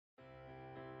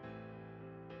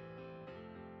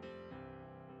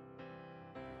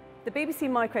The BBC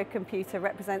microcomputer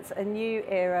represents a new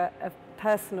era of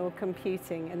personal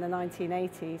computing in the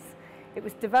 1980s. It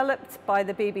was developed by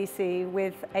the BBC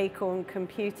with Acorn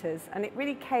Computers, and it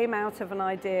really came out of an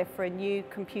idea for a new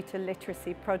computer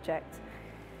literacy project.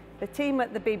 The team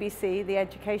at the BBC, the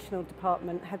educational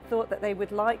department, had thought that they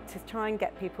would like to try and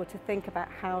get people to think about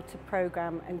how to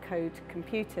program and code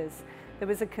computers. There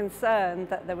was a concern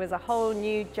that there was a whole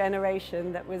new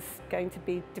generation that was going to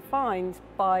be defined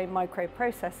by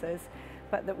microprocessors,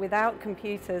 but that without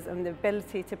computers and the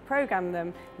ability to program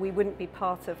them, we wouldn't be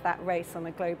part of that race on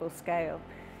a global scale.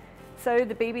 So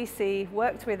the BBC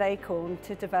worked with Acorn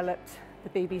to develop the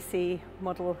BBC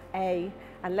Model A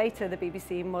and later the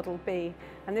BBC Model B,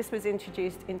 and this was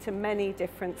introduced into many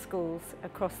different schools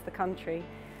across the country.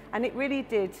 And it really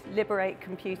did liberate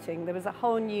computing. There was a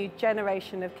whole new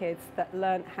generation of kids that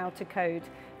learnt how to code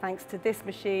thanks to this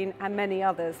machine and many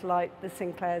others like the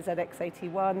Sinclair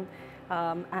ZX81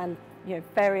 and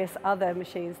various other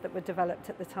machines that were developed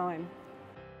at the time.